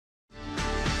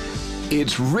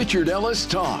It's Richard Ellis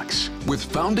Talks with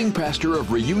founding pastor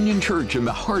of Reunion Church in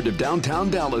the heart of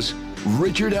downtown Dallas,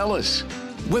 Richard Ellis.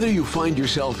 Whether you find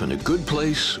yourself in a good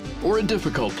place or a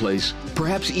difficult place,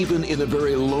 perhaps even in a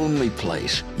very lonely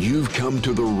place, you've come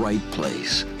to the right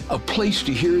place. A place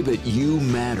to hear that you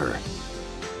matter,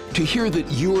 to hear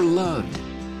that you're loved.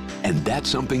 And that's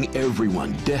something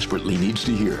everyone desperately needs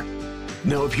to hear.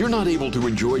 Now, if you're not able to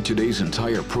enjoy today's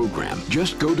entire program,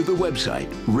 just go to the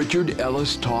website,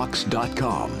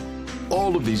 richardellistalks.com.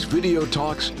 All of these video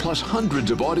talks, plus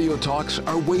hundreds of audio talks,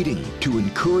 are waiting to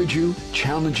encourage you,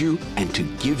 challenge you, and to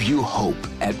give you hope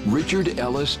at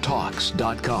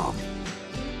richardellistalks.com.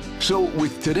 So,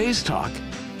 with today's talk,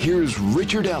 here's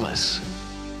Richard Ellis.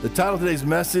 The title of today's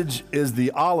message is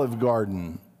The Olive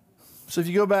Garden. So if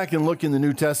you go back and look in the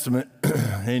New Testament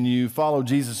and you follow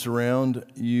Jesus around,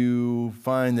 you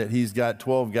find that he's got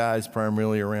 12 guys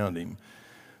primarily around him.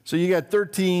 So you got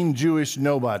 13 Jewish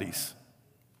nobodies,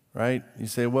 right? You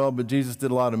say, well, but Jesus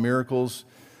did a lot of miracles.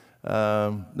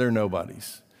 They're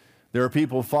nobodies. There are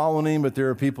people following him, but there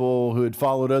are people who had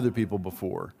followed other people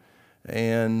before.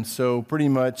 And so pretty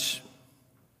much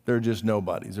they're just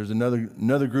nobodies. There's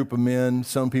another group of men.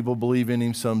 Some people believe in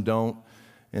him, some don't.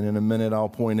 And in a minute I'll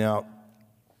point out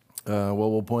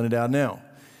we'll point it out now.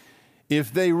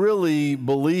 If they really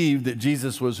believed that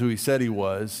Jesus was who he said he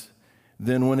was,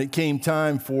 then when it came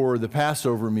time for the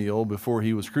Passover meal before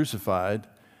he was crucified,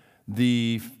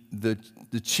 the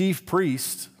chief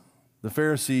priests, the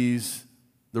Pharisees,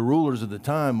 the rulers of the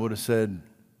time would have said,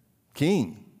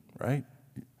 King, right?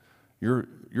 Your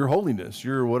holiness,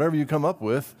 your whatever you come up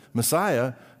with,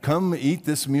 Messiah, come eat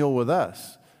this meal with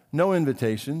us. No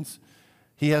invitations.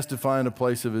 He has to find a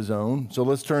place of his own. So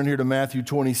let's turn here to Matthew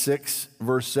 26,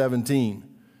 verse 17.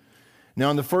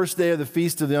 Now on the first day of the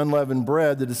Feast of the Unleavened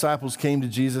Bread, the disciples came to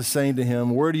Jesus saying to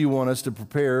him, where do you want us to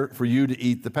prepare for you to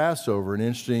eat the Passover? And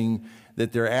interesting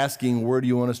that they're asking, where do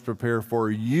you want us to prepare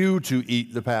for you to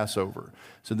eat the Passover?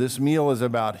 So this meal is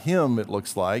about him, it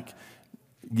looks like.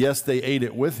 Yes, they ate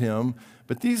it with him.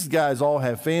 But these guys all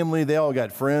have family. They all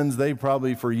got friends. They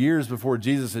probably, for years before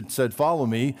Jesus had said, follow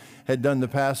me, had done the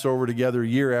Passover together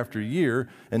year after year.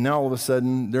 And now all of a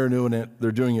sudden, they're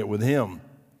doing it with him.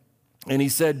 And he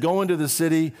said, go into the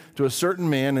city to a certain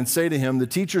man and say to him, the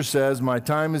teacher says, my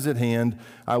time is at hand.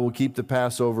 I will keep the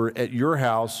Passover at your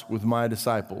house with my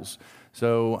disciples.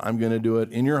 So I'm going to do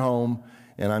it in your home,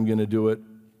 and I'm going to do it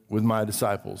with my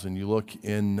disciples. And you look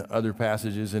in other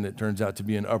passages, and it turns out to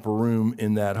be an upper room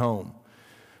in that home.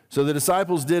 So the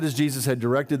disciples did as Jesus had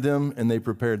directed them, and they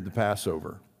prepared the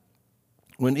Passover.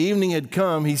 When evening had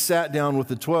come, he sat down with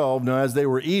the 12. Now as they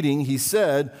were eating, he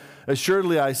said,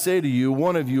 assuredly I say to you,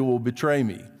 one of you will betray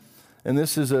me. And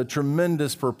this is a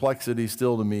tremendous perplexity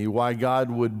still to me, why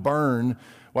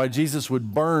Jesus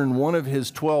would burn one of his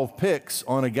 12 picks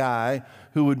on a guy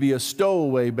who would be a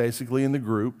stowaway basically in the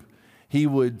group. He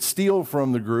would steal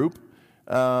from the group.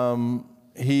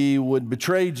 He would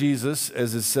betray Jesus,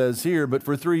 as it says here, but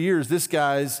for 3 years, this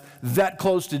guy's that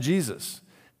close to Jesus.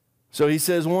 So he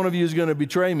says, one of you is going to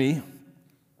betray me.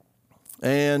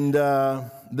 And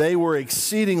they were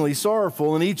exceedingly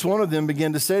sorrowful, and each one of them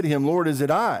began to say to him, Lord, is it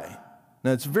I?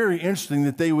 Now, it's very interesting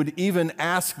that they would even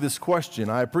ask this question.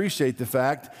 I appreciate the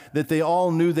fact that they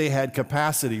all knew they had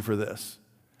capacity for this.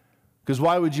 Because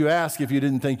why would you ask if you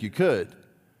didn't think you could?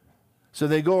 So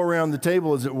they go around the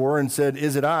table, as it were, and said,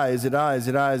 is it I, is it I, is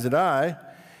it I, is it I?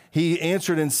 He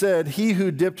answered and said, he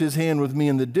who dipped his hand with me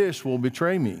in the dish will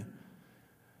betray me.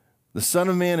 The Son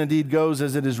of Man indeed goes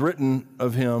as it is written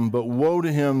of him, but woe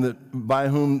to him that by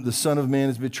whom the Son of Man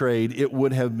is betrayed. It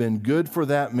would have been good for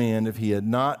that man if he had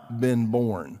not been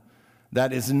born.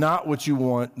 That is not what you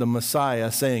want the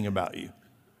Messiah saying about you.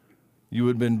 You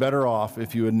would have been better off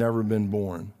if you had never been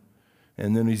born.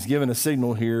 And then he's given a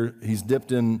signal here. He's dipped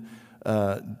his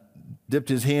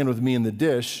hand with me in the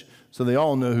dish, so they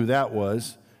all know who that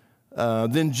was.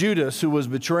 Then Judas, who was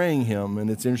betraying him, and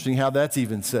it's interesting how that's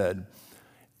even said.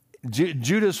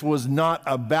 Judas was not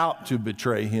about to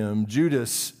betray him.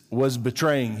 Judas was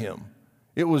betraying him.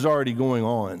 It was already going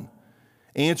on.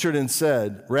 Answered and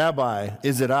said, Rabbi,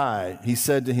 is it I? He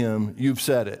said to him, you've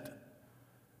said it.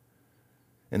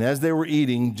 And as they were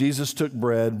eating, Jesus took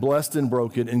bread, blessed and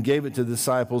broke it, and gave it to the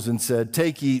disciples and said,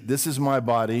 take, eat, this is my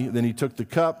body. Then he took the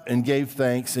cup and gave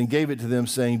thanks and gave it to them,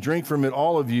 saying, drink from it,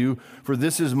 all of you, for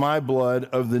this is my blood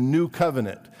of the new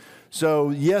covenant. So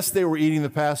yes, they were eating the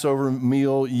Passover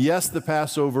meal. Yes, the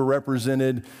Passover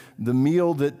represented the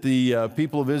meal that the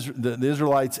people of Israel, the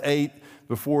Israelites ate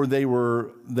before they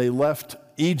left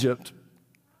Egypt.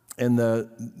 And the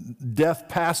death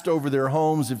passed over their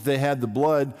homes if they had the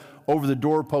blood over the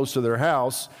doorposts of their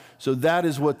house. So that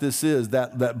is what this is,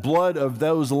 that blood of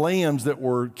those lambs that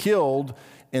were killed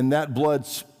and that blood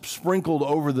sprinkled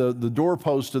over the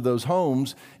doorpost of those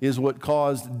homes is what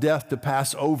caused death to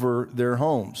pass over their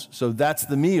homes. So that's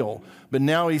the meal. But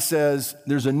now he says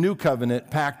there's a new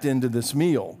covenant packed into this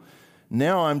meal.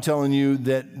 Now I'm telling you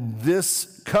that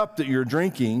this cup that you're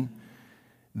drinking,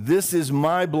 this is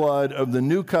my blood of the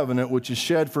new covenant, which is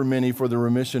shed for many for the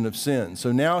remission of sins.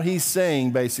 So now he's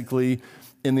saying basically,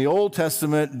 in the Old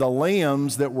Testament, the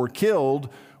lambs that were killed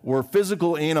were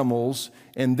physical animals,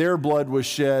 and their blood was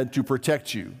shed to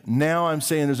protect you. Now I'm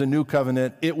saying there's a new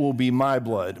covenant. It will be my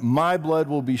blood. My blood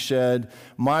will be shed.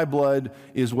 My blood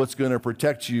is what's going to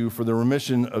protect you for the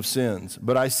remission of sins.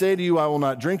 But I say to you, I will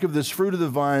not drink of this fruit of the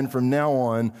vine from now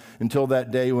on until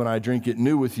that day when I drink it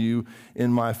new with you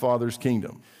in my Father's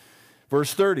kingdom.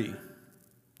 Verse 30,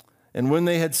 and when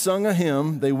they had sung a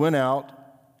hymn, they went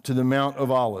out to the Mount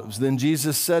of Olives. Then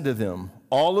Jesus said to them,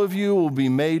 all of you will be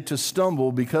made to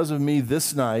stumble because of me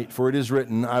this night, for it is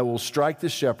written, I will strike the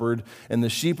shepherd, and the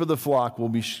sheep of the flock will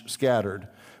be scattered.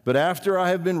 But after I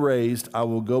have been raised, I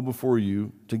will go before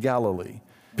you to Galilee.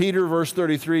 Peter, verse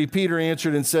 33, Peter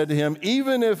answered and said to him,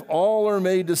 even if all are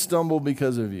made to stumble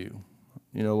because of you,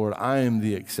 Lord, I am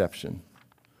the exception.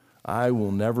 I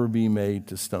will never be made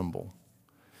to stumble.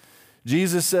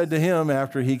 Jesus said to him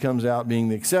after he comes out being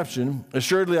the exception,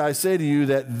 assuredly I say to you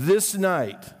that this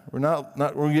night, we're not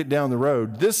going to get down the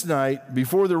road, this night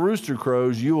before the rooster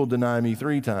crows, you will deny me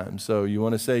 3 times. So you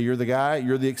want to say you're the guy,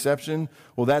 you're the exception?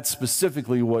 Well, that's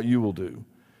specifically what you will do.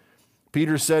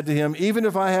 Peter said to him, even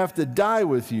if I have to die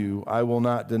with you, I will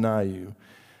not deny you.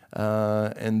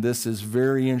 And this is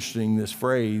very interesting, this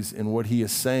phrase, and what he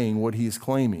is saying, what he is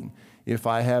claiming. If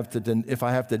I have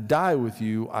to die with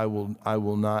you, I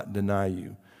will not deny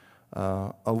you.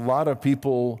 A lot of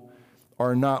people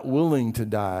are not willing to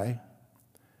die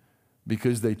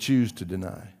because they choose to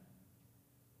deny.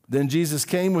 Then Jesus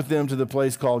came with them to the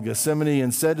place called Gethsemane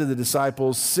and said to the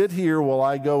disciples, sit here while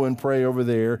I go and pray over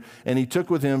there. And he took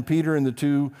with him Peter and the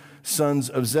 2 sons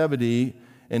of Zebedee,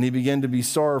 and he began to be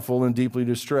sorrowful and deeply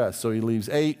distressed. So he leaves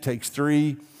 8, takes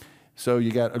 3. So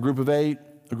you got a group of 8.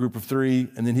 A group of 3,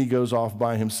 and then he goes off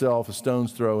by himself, a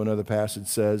stone's throw, another passage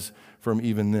says, from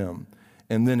even them.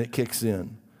 And then it kicks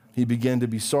in. He began to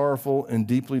be sorrowful and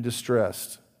deeply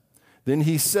distressed. Then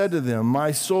he said to them,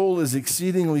 my soul is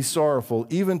exceedingly sorrowful,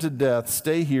 even to death.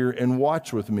 Stay here and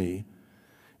watch with me.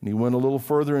 And he went a little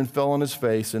further and fell on his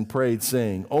face and prayed,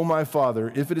 saying, O my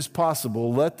Father, if it is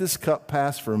possible, let this cup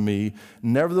pass from me.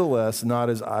 Nevertheless, not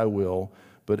as I will,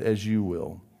 but as you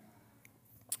will.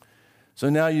 So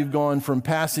now you've gone from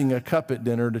passing a cup at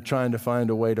dinner to trying to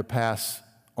find a way to pass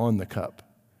on the cup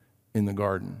in the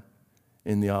garden,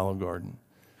 in the Olive Garden.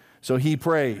 So he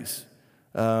prays,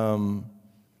 if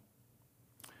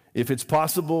it's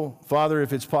possible, Father,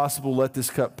 if it's possible, let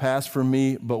this cup pass from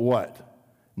me, but what?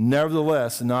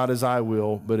 Nevertheless, not as I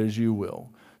will, but as you will.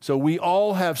 So we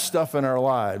all have stuff in our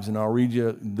lives, and I'll read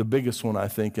you the biggest one, I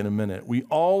think, in a minute. We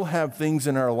all have things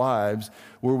in our lives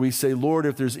where we say, Lord,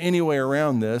 if there's any way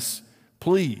around this,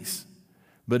 please.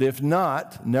 But if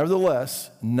not,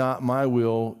 nevertheless, not my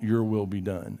will, your will be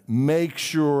done. Make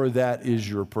sure that is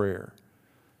your prayer.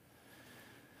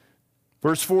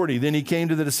 Verse 40, then he came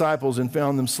to the disciples and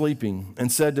found them sleeping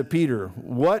and said to Peter,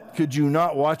 what, could you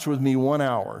not watch with me 1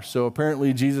 hour? So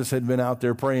apparently Jesus had been out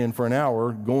there praying for an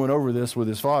hour, going over this with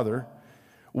his Father.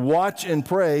 Watch and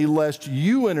pray lest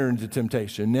you enter into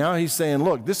temptation. Now he's saying,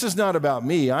 look, this is not about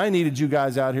me. I needed you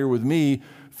guys out here with me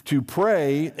to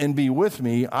pray and be with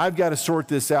me. I've got to sort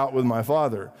this out with my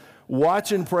Father.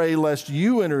 Watch and pray lest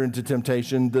you enter into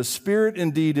temptation. The spirit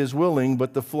indeed is willing,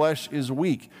 but the flesh is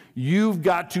weak. You've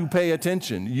got to pay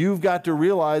attention. You've got to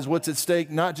realize what's at stake,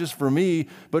 not just for me,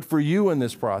 but for you in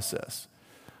this process.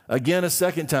 Again, a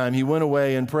second time, he went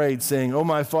away and prayed, saying, Oh,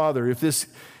 my Father, if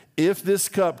this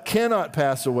cup cannot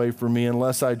pass away from me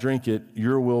unless I drink it,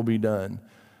 your will be done.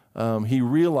 He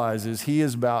realizes he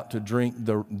is about to drink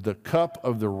the cup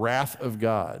of the wrath of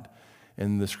God.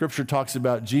 And the scripture talks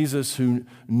about Jesus, who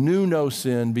knew no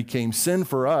sin, became sin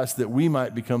for us that we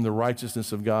might become the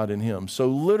righteousness of God in him. So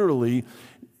literally,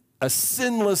 a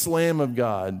sinless Lamb of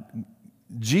God,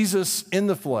 Jesus in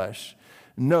the flesh,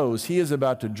 knows he is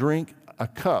about to drink a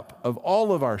cup of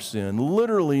all of our sin,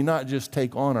 literally not just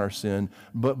take on our sin,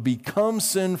 but become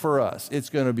sin for us. It's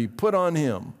going to be put on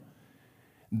him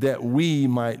that we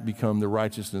might become the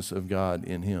righteousness of God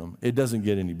in him. It doesn't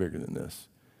get any bigger than this.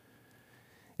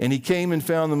 And he came and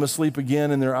found them asleep again,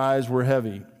 and their eyes were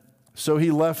heavy. So he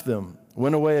left them,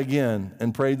 went away again,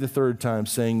 and prayed the third time,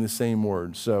 saying the same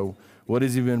words. So what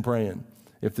has he been praying?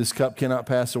 If this cup cannot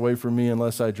pass away from me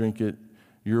unless I drink it,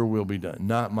 your will be done.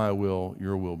 Not my will,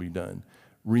 your will be done.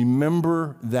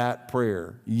 Remember that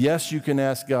prayer. Yes, you can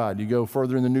ask God. You go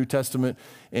further in the New Testament,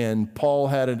 and Paul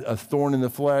had a thorn in the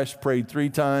flesh, prayed 3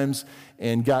 times,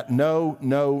 and got no,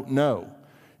 no, no.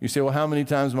 You say, well, how many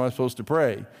times am I supposed to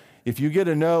pray? If you get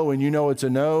a no and you know it's a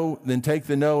no, then take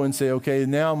the no and say, okay,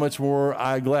 now much more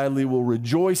I gladly will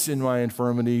rejoice in my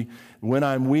infirmity. When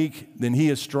I'm weak, then he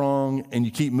is strong, and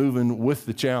you keep moving with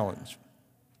the challenge.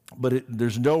 But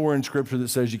there's nowhere in Scripture that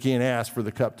says you can't ask for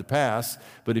the cup to pass,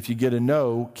 but if you get a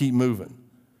no, keep moving.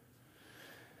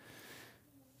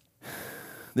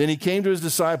 Then he came to his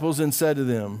disciples and said to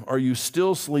them, are you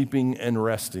still sleeping and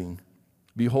resting?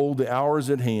 Behold, the hour is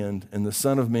at hand, and the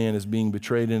Son of Man is being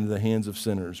betrayed into the hands of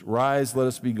sinners. Rise, let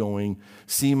us be going.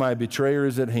 See, my betrayer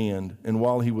is at hand. And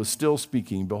while he was still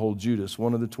speaking, behold, Judas,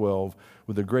 one of the 12,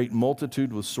 with a great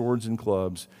multitude with swords and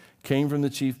clubs, came from the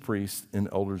chief priests and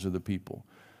elders of the people.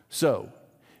 So,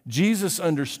 Jesus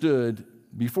understood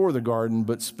before the garden,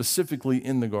 but specifically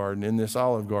in the garden, in this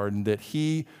Olive Garden, that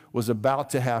he was about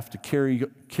to have to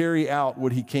carry out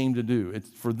what he came to do. It's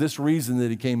for this reason that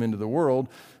he came into the world.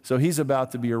 So he's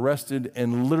about to be arrested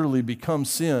and literally become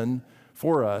sin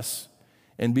for us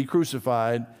and be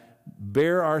crucified,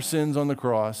 bear our sins on the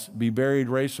cross, be buried,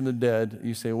 raised from the dead.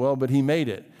 You say, well, but he made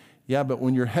it. Yeah, but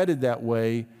when you're headed that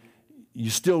way, you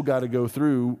still got to go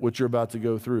through what you're about to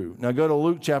go through. Now go to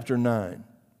Luke chapter 9.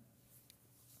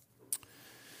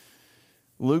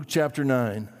 Luke chapter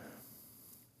 9.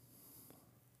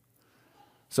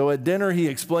 So at dinner, he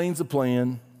explains the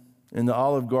plan. In the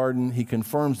Olive Garden, he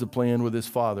confirms the plan with his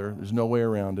Father. There's no way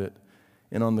around it.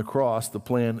 And on the cross, the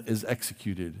plan is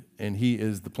executed. And he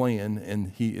is the plan,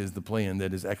 and he is the plan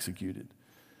that is executed.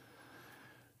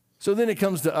 So then it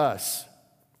comes to us.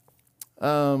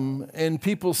 And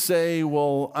people say,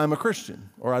 well, I'm a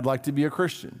Christian, or I'd like to be a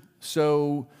Christian.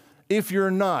 So if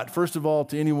you're not, first of all,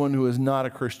 to anyone who is not a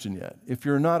Christian yet, if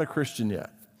you're not a Christian yet,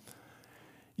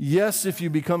 yes, if you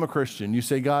become a Christian, you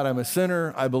say, God, I'm a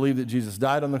sinner. I believe that Jesus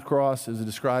died on the cross, as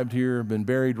described here, been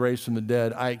buried, raised from the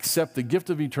dead. I accept the gift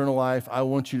of eternal life. I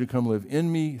want you to come live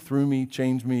in me, through me,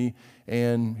 change me.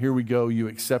 And here we go. You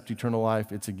accept eternal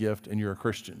life. It's a gift, and you're a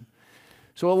Christian.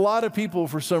 So a lot of people,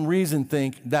 for some reason,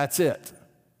 think that's it.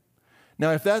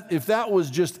 Now, if that was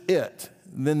just it,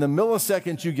 then the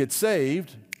millisecond you get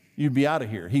saved, you'd be out of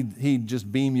here. He'd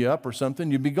just beam you up or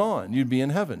something. You'd be gone. You'd be in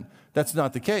heaven. That's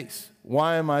not the case.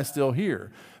 Why am I still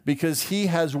here? Because he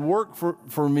has work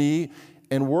for me,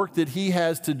 and work that he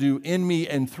has to do in me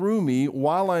and through me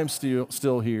while I'm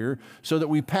still here, so that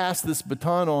we pass this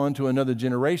baton on to another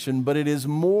generation. But it is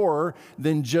more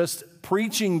than just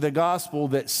preaching the gospel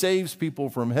that saves people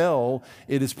from hell.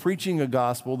 It is preaching a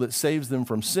gospel that saves them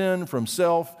from sin, from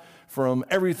self, from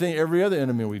everything, every other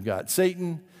enemy we've got,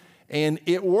 Satan, and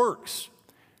it works.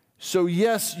 So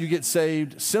yes, you get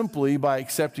saved simply by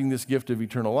accepting this gift of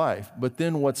eternal life. But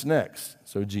then what's next?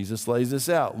 So Jesus lays this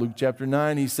out. Luke chapter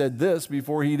 9, he said this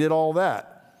before he did all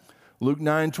that. Luke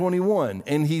 9:21,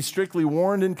 and he strictly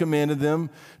warned and commanded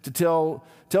them to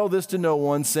tell this to no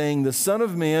one, saying, the Son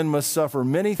of Man must suffer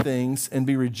many things and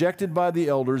be rejected by the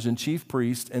elders and chief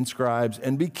priests and scribes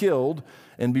and be killed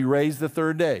and be raised the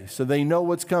 3rd day. So they know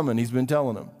what's coming. He's been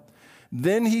telling them.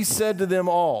 Then he said to them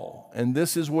all, and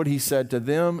this is what he said to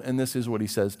them, and this is what he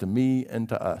says to me and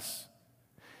to us.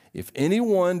 If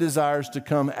anyone desires to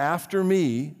come after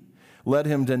me, let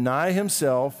him deny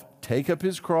himself, take up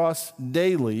his cross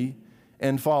daily,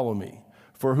 and follow me.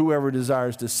 For whoever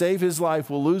desires to save his life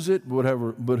will lose it,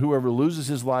 but whoever loses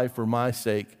his life for my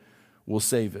sake will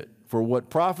save it. For what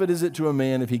profit is it to a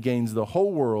man if he gains the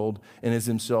whole world and is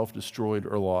himself destroyed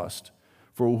or lost?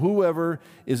 For whoever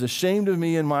is ashamed of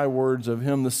me and my words, of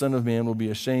him the Son of Man will be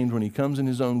ashamed when he comes in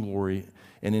his own glory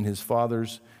and in his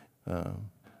Father's, the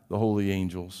holy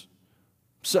angels.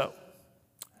 So,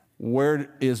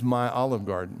 where is my Olive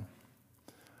Garden?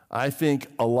 I think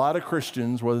a lot of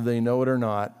Christians, whether they know it or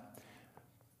not,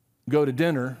 go to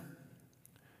dinner,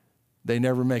 they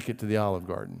never make it to the Olive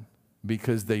Garden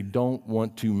because they don't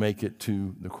want to make it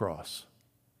to the cross.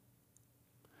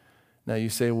 Now you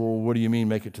say, well, what do you mean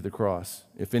make it to the cross?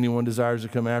 If anyone desires to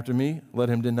come after me, let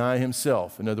him deny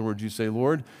himself. In other words, you say,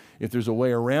 Lord, if there's a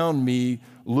way around me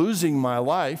losing my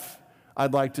life,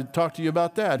 I'd like to talk to you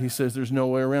about that. He says there's no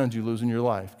way around you losing your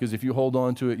life, because if you hold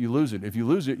on to it, you lose it. If you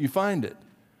lose it, you find it.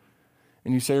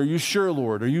 And you say, are you sure,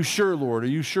 Lord? Are you sure, Lord? Are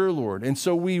you sure, Lord? And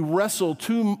so we wrestle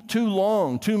too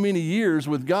long, too many years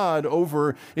with God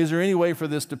over, is there any way for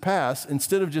this to pass?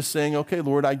 Instead of just saying, okay,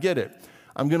 Lord, I get it.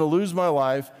 I'm going to lose my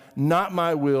life. Not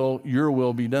my will, your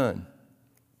will be done.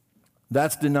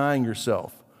 That's denying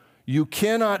yourself. You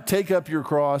cannot take up your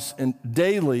cross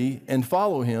daily and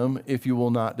follow him if you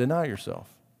will not deny yourself.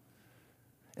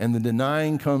 And the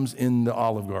denying comes in the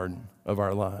Olive Garden of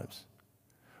our lives,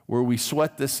 where we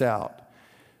sweat this out.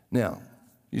 Now,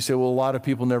 you say, well, a lot of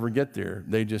people never get there.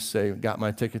 They just say, got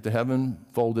my ticket to heaven,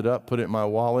 fold it up, put it in my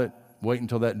wallet, wait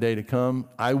until that day to come.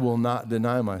 I will not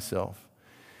deny myself.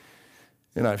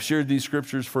 And I've shared these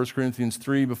scriptures, 1 Corinthians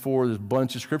 3 before. There's a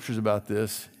bunch of scriptures about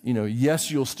this. Yes,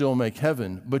 you'll still make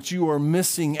heaven, but you are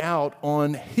missing out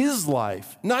on his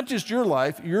life. Not just your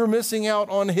life, you're missing out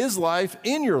on his life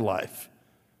in your life.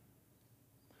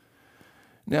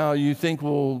 Now you think,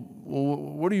 well,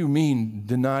 what do you mean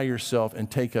deny yourself and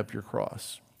take up your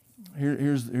cross?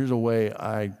 Here's a way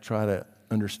I try to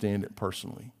understand it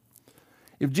personally.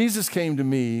 If Jesus came to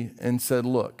me and said,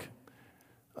 look,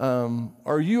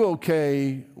 are you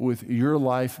okay with your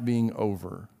life being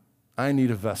over? I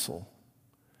need a vessel.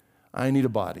 I need a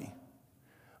body.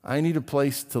 I need a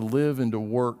place to live and to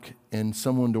work and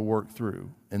someone to work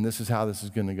through. And this is how this is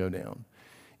going to go down.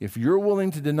 If you're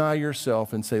willing to deny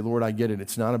yourself and say, Lord, I get it.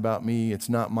 It's not about me. It's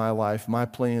not my life, my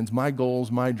plans, my goals,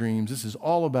 my dreams. This is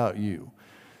all about you.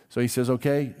 So he says,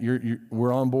 okay,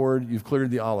 we're on board. You've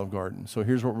cleared the Olive Garden. So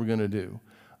here's what we're going to do.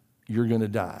 You're going to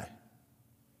die.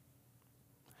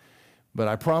 But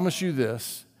I promise you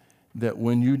this, that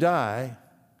when you die,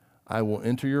 I will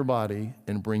enter your body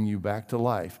and bring you back to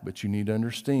life. But you need to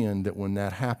understand that when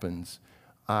that happens,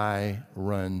 I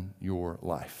run your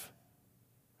life.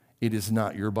 It is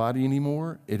not your body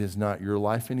anymore. It is not your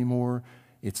life anymore.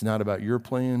 It's not about your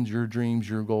plans, your dreams,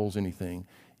 your goals, anything.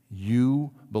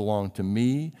 You belong to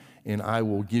me, and I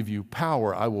will give you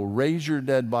power. I will raise your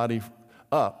dead body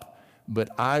up, but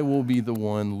I will be the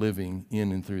one living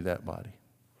in and through that body.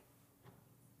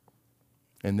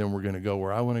 And then we're going to go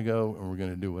where I want to go, and we're going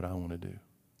to do what I want to do.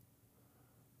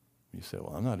 You say,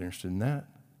 well, I'm not interested in that.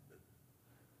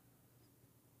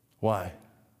 Why?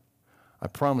 I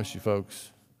promise you,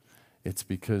 folks, it's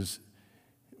because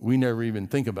we never even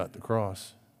think about the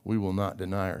cross. We will not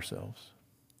deny ourselves.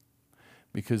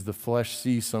 Because the flesh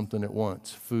sees something it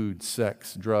wants: food,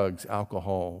 sex, drugs,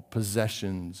 alcohol,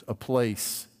 possessions, a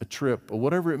place, a trip, or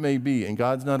whatever it may be. And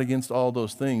God's not against all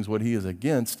those things. What he is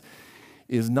against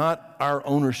is not our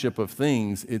ownership of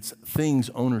things, it's things'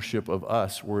 ownership of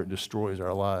us, where it destroys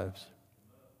our lives.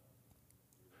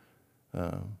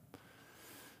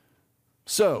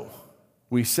 So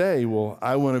we say, well,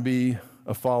 I want to be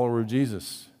a follower of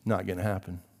Jesus. Not going to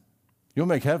happen. You'll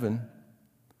make heaven.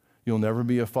 You'll never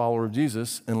be a follower of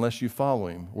Jesus unless you follow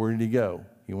him. Where did he go?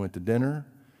 He went to dinner.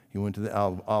 He went to the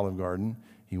Olive Garden.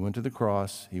 He went to the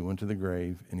cross. He went to the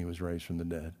grave, and he was raised from the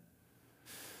dead.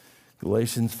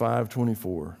 Galatians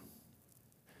 5:24.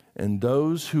 And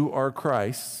those who are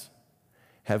Christ's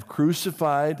have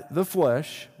crucified the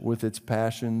flesh with its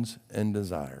passions and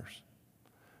desires.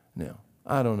 Now,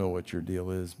 I don't know what your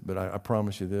deal is, but I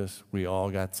promise you this: we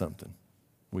all got something.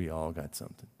 We all got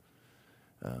something.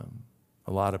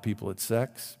 A lot of people, it's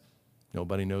sex.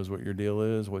 Nobody knows what your deal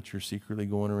is, what you're secretly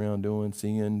going around doing,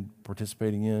 seeing,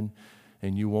 participating in,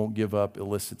 and you won't give up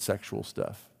illicit sexual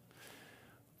stuff.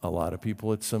 A lot of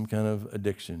people, it's some kind of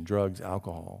addiction, drugs,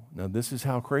 alcohol. Now, this is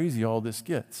how crazy all this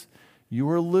gets. You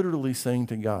are literally saying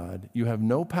to God, you have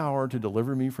no power to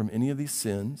deliver me from any of these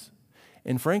sins,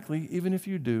 and frankly, even if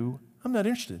you do, I'm not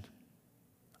interested.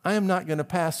 I am not going to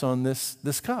pass on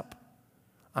this cup.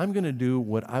 I'm going to do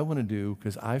what I want to do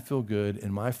because I feel good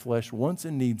and my flesh wants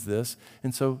and needs this.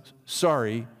 And so,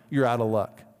 sorry, you're out of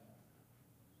luck.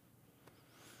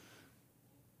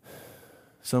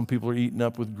 Some people are eaten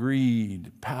up with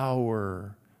greed,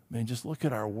 power. Man, just look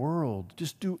at our world.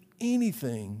 Just do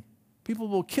anything. People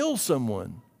will kill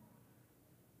someone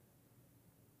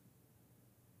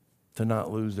to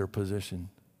not lose their position.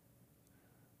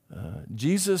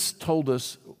 Jesus told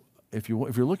us, if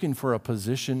you're looking for a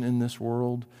position in this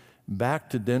world, back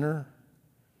to dinner,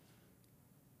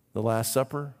 the Last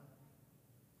Supper,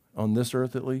 on this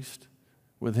earth at least,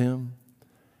 with him,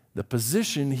 the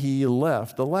position he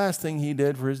left, the last thing he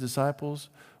did for his disciples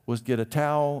was get a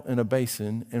towel and a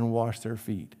basin and wash their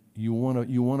feet. You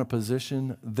want a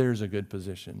position? There's a good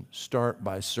position. Start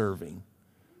by serving.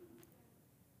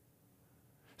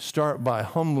 Start by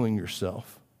humbling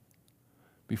yourself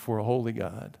before a holy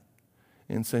God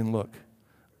and saying, look,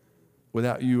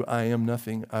 without you, I am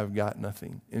nothing. I've got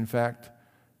nothing. In fact,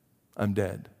 I'm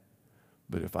dead.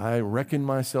 But if I reckon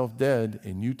myself dead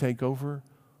and you take over,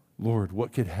 Lord,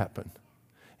 what could happen?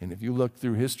 And if you look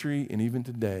through history and even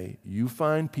today, you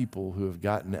find people who have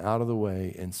gotten out of the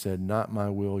way and said, not my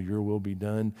will, your will be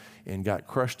done, and got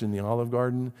crushed in the Olive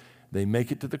Garden. They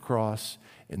make it to the cross,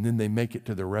 and then they make it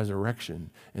to the resurrection.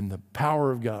 And the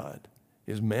power of God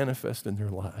is manifest in their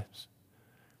lives.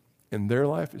 And their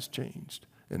life is changed,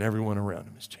 and everyone around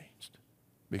them is changed,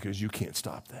 because you can't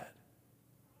stop that.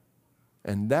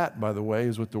 And that, by the way,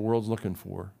 is what the world's looking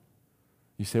for.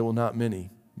 You say, well, not many.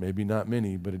 Maybe not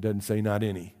many, but it doesn't say not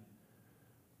any.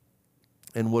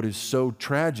 And what is so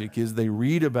tragic is they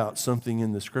read about something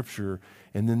in the Scripture,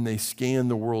 and then they scan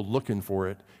the world looking for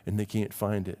it, and they can't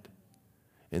find it.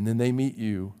 And then they meet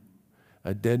you,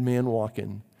 a dead man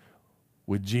walking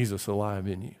with Jesus alive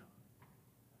in you.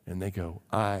 And they go,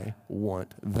 I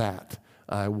want that.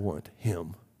 I want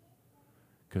him.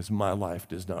 Because my life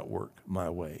does not work my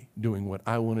way. Doing what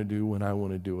I want to do when I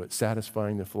want to do it.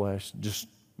 Satisfying the flesh, just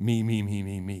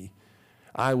me.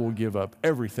 I will give up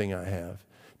everything I have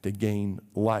to gain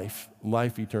life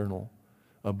eternal,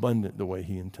 abundant the way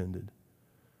he intended.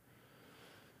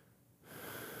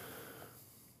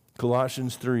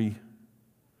 Colossians 3,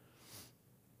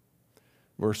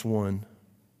 verse 1.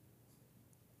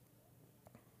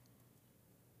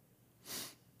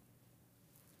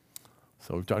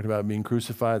 So we've talked about being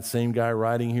crucified. The same guy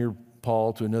writing here,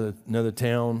 Paul, to another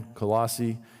town,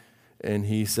 Colossae, and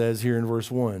he says here in verse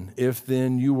 1, if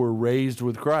then you were raised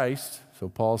with Christ, so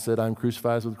Paul said, I'm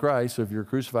crucified with Christ, so if you're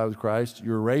crucified with Christ,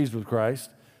 you're raised with Christ.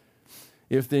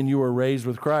 If then you were raised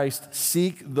with Christ,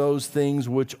 seek those things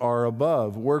which are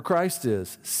above, where Christ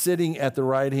is, sitting at the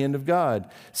right hand of God.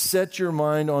 Set your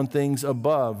mind on things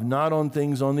above, not on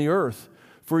things on the earth,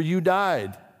 for you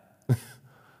died.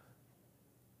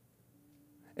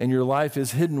 And your life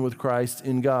is hidden with Christ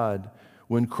in God.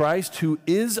 When Christ, who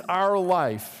is our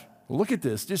life, look at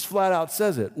this, just flat out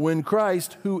says it. When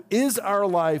Christ, who is our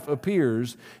life,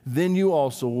 appears, then you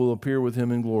also will appear with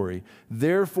him in glory.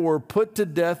 Therefore, put to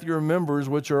death your members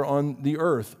which are on the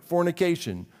earth.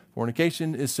 Fornication.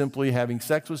 Fornication is simply having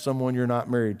sex with someone you're not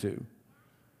married to.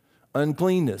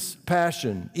 Uncleanness,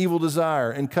 passion, evil desire,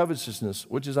 and covetousness,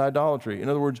 which is idolatry. In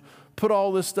other words, put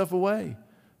all this stuff away.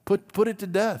 Put it to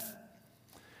death.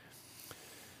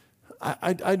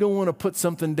 I don't want to put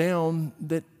something down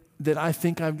that I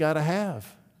think I've got to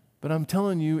have. But I'm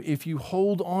telling you, if you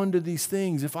hold on to these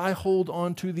things, if I hold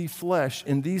on to the flesh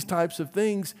and these types of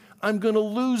things, I'm going to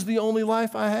lose the only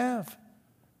life I have.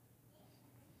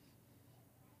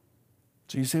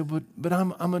 So you say, but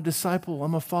I'm a disciple,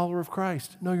 I'm a follower of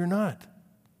Christ. No, you're not.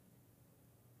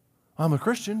 I'm a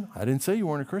Christian. I didn't say you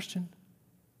weren't a Christian.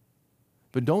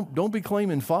 But don't be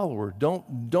claiming follower.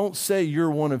 Don't say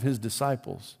you're one of his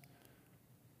disciples.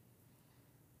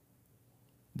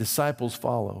 Disciples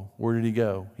follow. Where did he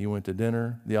go? He went to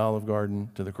dinner, the Olive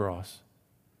Garden, to the cross.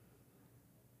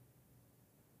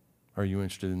 Are you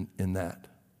interested in that?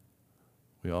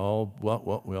 We all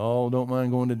don't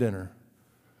mind going to dinner,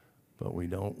 but we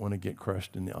don't want to get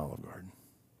crushed in the Olive Garden,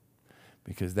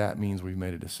 because that means we've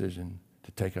made a decision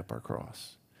to take up our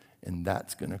cross, and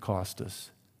that's going to cost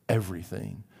us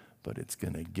everything, but it's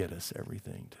going to get us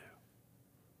everything too.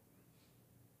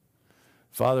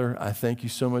 Father, I thank you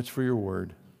so much for your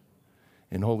word.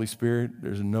 And Holy Spirit,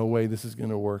 there's no way this is going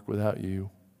to work without you.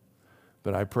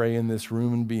 But I pray in this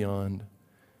room and beyond,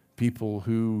 people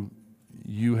who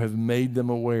you have made them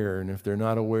aware, and if they're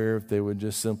not aware, if they would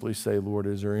just simply say, Lord,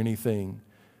 is there anything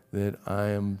that I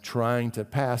am trying to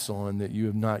pass on that you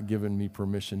have not given me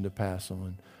permission to pass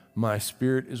on? My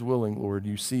spirit is willing, Lord.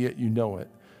 You see it, you know it.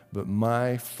 But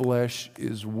my flesh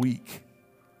is weak.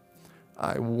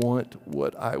 I want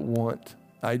what I want.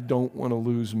 I don't want to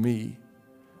lose me.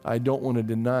 I don't want to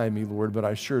deny me, Lord, but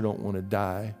I sure don't want to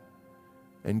die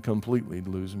and completely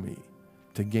lose me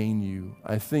to gain you.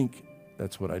 I think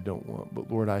that's what I don't want.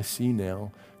 But Lord, I see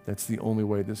now that's the only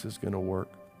way this is going to work.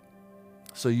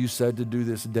 So you said to do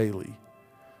this daily.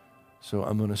 So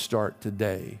I'm going to start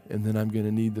today, and then I'm going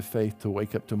to need the faith to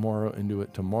wake up tomorrow and do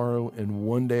it tomorrow and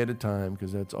one day at a time,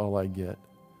 because that's all I get.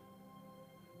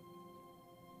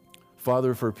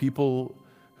 Father, for people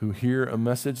who hear a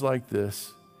message like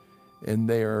this and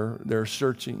they're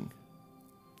searching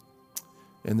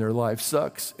and their life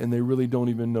sucks and they really don't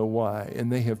even know why,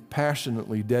 and they have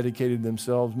passionately dedicated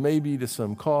themselves maybe to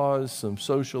some cause, some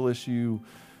social issue,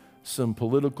 some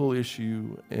political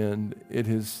issue, and it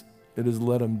has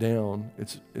let them down.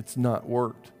 It's not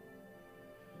worked.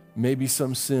 Maybe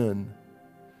some sin,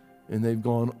 and they've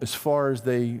gone as far as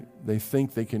they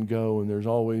think they can go, and there's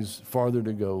always farther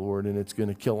to go, Lord, and it's going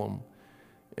to kill them.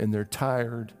 And they're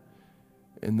tired,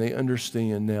 and they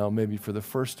understand now, maybe for the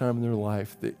first time in their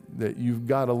life, that you've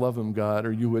got to love them, God,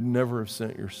 or you would never have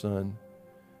sent your Son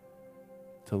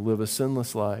to live a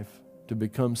sinless life, to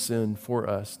become sin for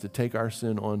us, to take our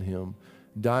sin on him,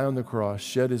 die on the cross,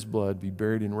 shed his blood, be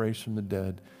buried and raised from the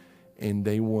dead, and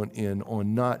they want in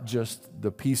on not just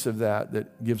the piece of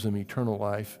that gives them eternal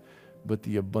life, but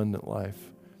the abundant life.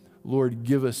 Lord,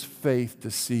 give us faith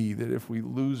to see that if we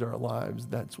lose our lives,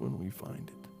 that's when we find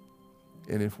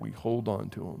it. And if we hold on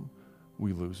to them,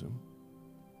 we lose them.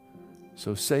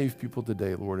 So save people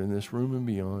today, Lord, in this room and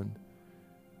beyond.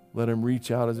 Let them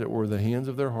reach out, as it were, the hands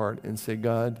of their heart and say,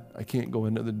 God, I can't go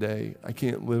another day. I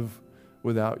can't live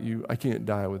without you. I can't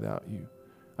die without you.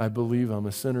 I believe I'm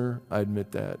a sinner. I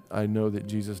admit that. I know that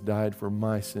Jesus died for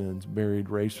my sins, buried,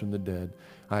 raised from the dead.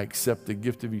 I accept the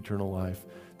gift of eternal life,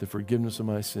 the forgiveness of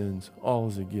my sins, all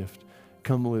as a gift.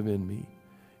 Come live in me.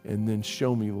 And then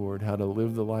show me, Lord, how to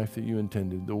live the life that you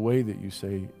intended, the way that you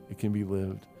say it can be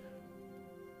lived.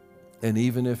 And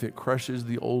even if it crushes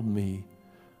the old me,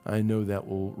 I know that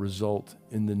will result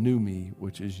in the new me,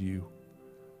 which is you.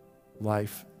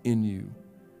 Life in you,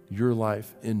 your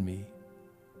life in me.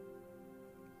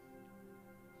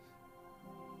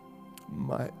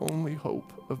 My only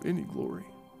hope of any glory.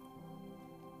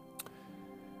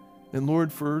 And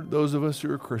Lord, for those of us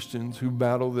who are Christians who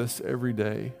battle this every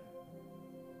day,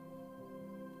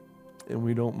 and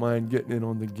we don't mind getting in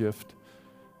on the gift,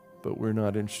 but we're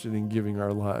not interested in giving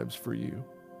our lives for you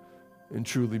and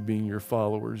truly being your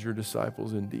followers, your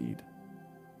disciples indeed.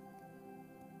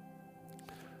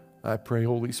 I pray,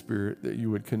 Holy Spirit, that you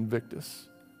would convict us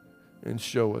and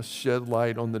show us, shed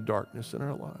light on the darkness in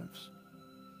our lives.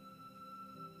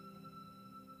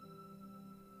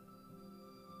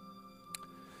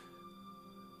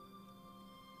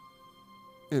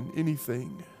 And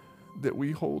anything that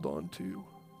we hold on to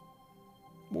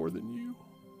more than you.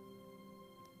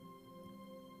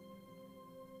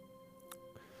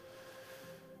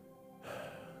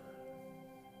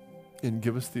 And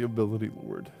give us the ability,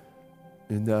 Lord,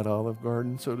 in that Olive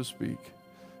Garden, so to speak,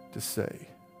 to say,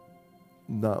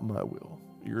 not my will,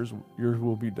 yours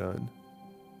will be done.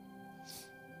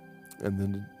 And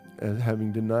then, as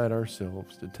having denied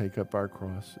ourselves, to take up our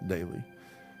cross daily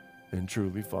and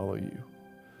truly follow you.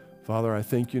 Father, I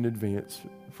thank you in advance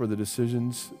for the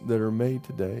decisions that are made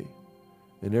today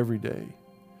and every day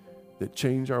that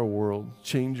change our world,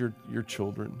 change your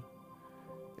children,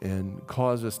 and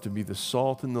cause us to be the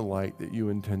salt and the light that you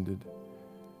intended,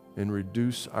 and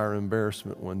reduce our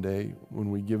embarrassment one day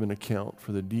when we give an account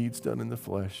for the deeds done in the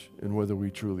flesh and whether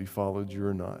we truly followed you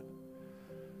or not.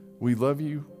 We love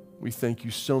you. We thank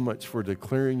you so much for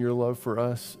declaring your love for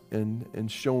us and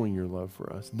showing your love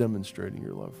for us, demonstrating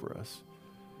your love for us.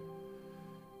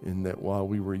 In that while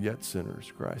we were yet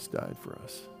sinners, Christ died for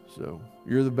us. So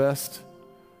you're the best.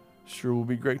 Sure will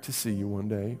be great to see you one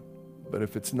day. But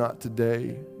if it's not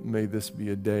today, may this be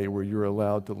a day where you're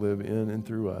allowed to live in and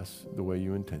through us the way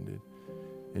you intended.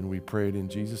 And we pray it in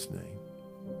Jesus' name.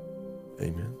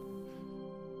 Amen.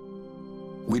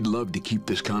 We'd love to keep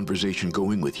this conversation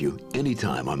going with you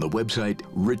anytime on the website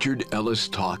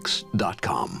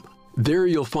richardellistalks.com. There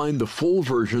you'll find the full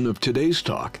version of today's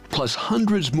talk, plus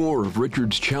hundreds more of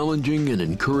Richard's challenging and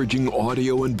encouraging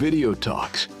audio and video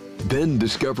talks. Then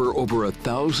discover over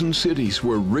 1,000 cities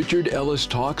where Richard Ellis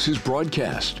Talks is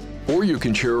broadcast. Or you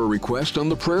can share a request on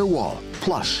the prayer wall.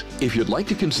 Plus, if you'd like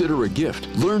to consider a gift,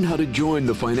 learn how to join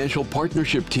the financial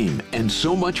partnership team and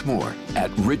so much more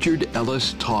at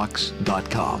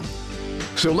richardellistalks.com.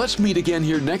 So let's meet again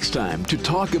here next time to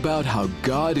talk about how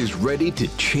God is ready to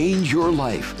change your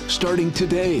life, starting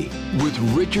today with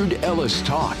Richard Ellis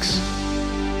Talks.